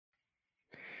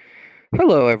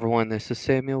Hello, everyone. This is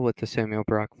Samuel with the Samuel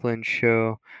Brock Flynn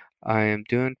Show. I am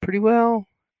doing pretty well.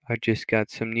 I just got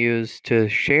some news to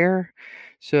share.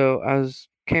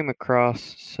 Came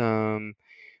across some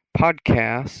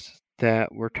podcasts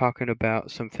that were talking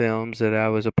about some films that I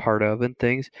was a part of and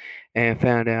things, and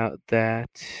found out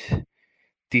that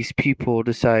these people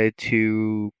decided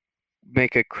to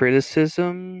make a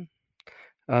criticism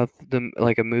of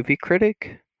like a movie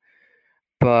critic,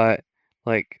 but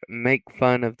like make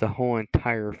fun of the whole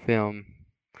entire film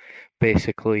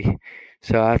basically.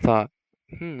 So I thought,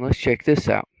 let's check this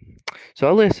out. So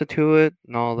I listened to it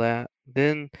and all that.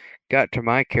 Then got to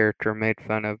my character, made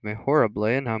fun of me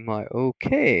horribly, and I'm like,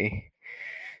 okay.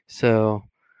 So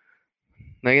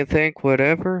I can think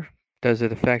whatever. Does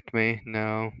it affect me?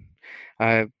 No.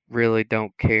 I really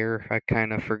don't care. I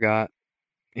kind of forgot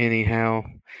anyhow.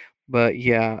 But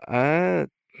yeah, I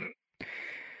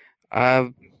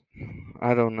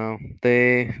I don't know.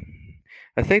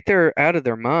 I think they're out of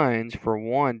their minds for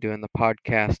one, doing the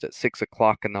podcast at 6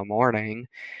 o'clock in the morning.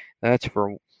 That's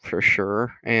for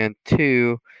sure. And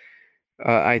two,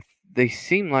 I they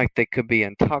seem like they could be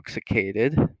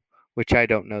intoxicated, which I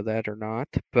don't know that or not,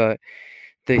 but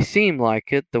they seem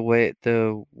like it the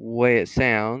way it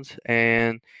sounds.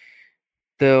 And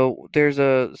there's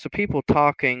a so people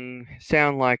talking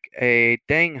sound like a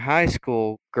dang high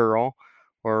school girl,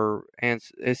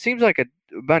 it seems like a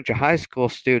bunch of high school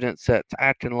students that's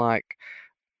acting like,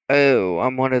 oh,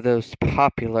 I'm one of those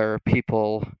popular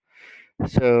people,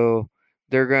 so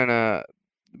they're gonna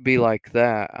be like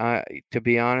that. To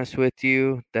be honest with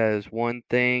you, that is one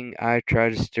thing I try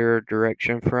to steer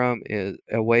direction from is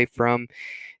away from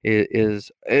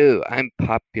is oh, I'm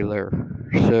popular,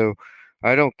 so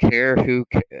I don't care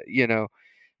you know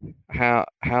how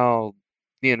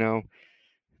you know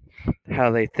how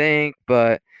they think,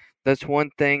 but that's one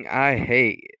thing I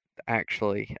hate.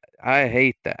 Actually, I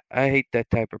hate that. I hate that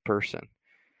type of person.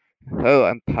 Oh,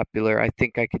 I'm popular. I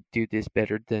think I could do this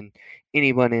better than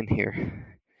anyone in here.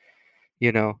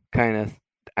 Kind of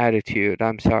attitude.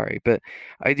 I'm sorry, but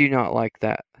I do not like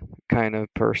that kind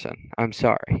of person. I'm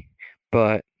sorry,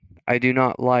 but I do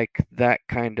not like that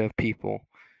kind of people.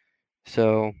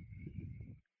 So,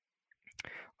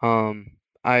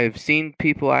 I've seen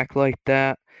people act like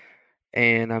that,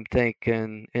 and I'm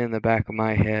thinking in the back of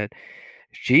my head,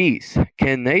 geez,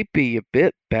 can they be a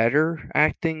bit better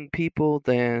acting people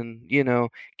than,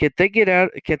 can they get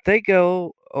out, can they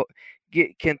go,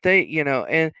 can they,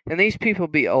 and these people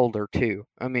be older too.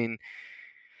 I mean,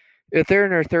 if they're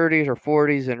in their 30s or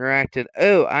 40s and they're acting,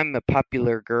 oh, I'm a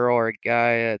popular girl or a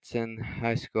guy that's in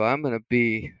high school, I'm going to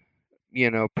be,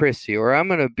 prissy, or I'm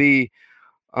gonna be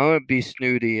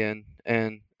snooty and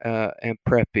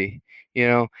preppy. You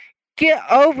know, get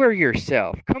over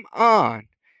yourself. Come on,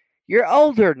 you're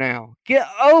older now. Get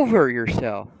over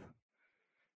yourself.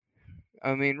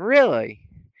 I mean, really.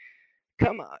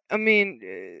 Come on. I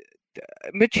mean,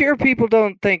 mature people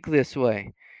don't think this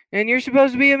way, and you're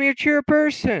supposed to be a mature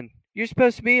person. You're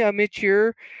supposed to be a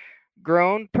mature,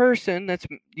 grown person that's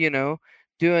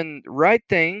doing right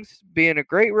things, being a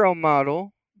great role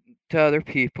model to other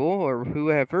people or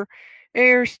whoever, and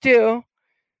you're still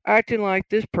acting like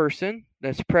this person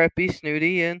that's preppy,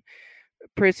 snooty, and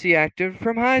prissy active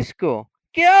from high school.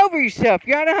 Get over yourself.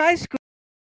 You're out of high school.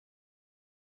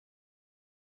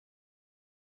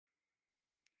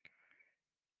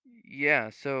 Yeah,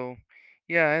 so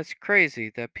yeah, it's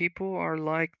crazy that people are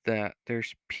like that.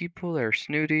 There's people that are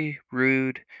snooty,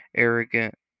 rude,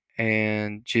 arrogant,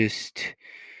 and just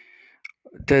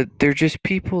that they're just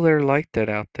people that are like that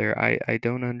out there. I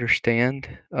don't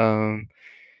understand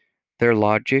their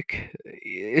logic,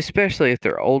 especially if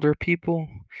they're older people.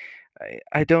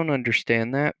 I don't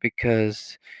understand that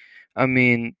because I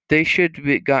mean, they should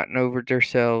be gotten over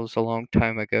themselves a long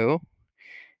time ago,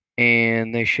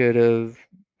 and they should have,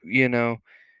 you know,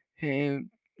 eh,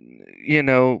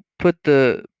 put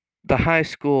the high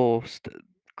school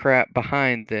crap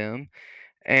behind them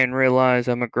and realize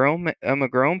I'm a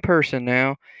grown person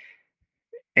now,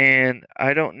 and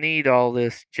I don't need all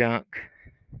this junk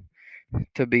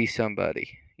to be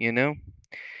somebody. I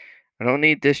don't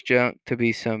need this junk to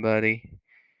be somebody.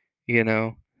 You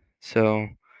know, so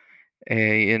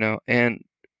and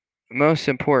most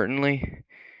importantly,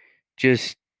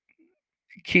 just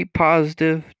keep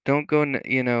positive. Don't go,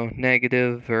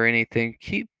 negative or anything.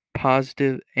 Keep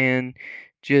positive and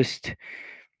just,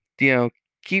 you know,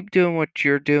 keep doing what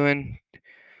you're doing.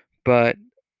 But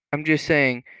I'm just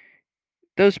saying,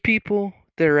 those people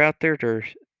that are out there that are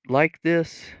like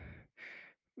this,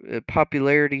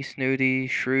 popularity, snooty,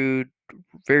 shrewd,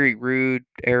 very rude,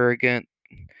 arrogant,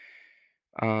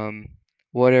 um,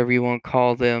 whatever you want to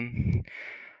call them,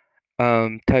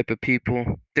 type of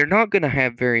people, they're not going to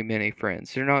have very many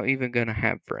friends. They're not even going to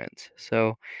have friends.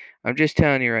 So I'm just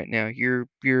telling you right now, your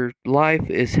life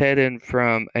is heading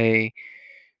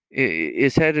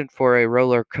is heading for a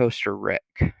roller coaster wreck.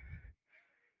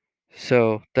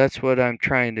 So that's what I'm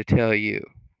trying to tell you.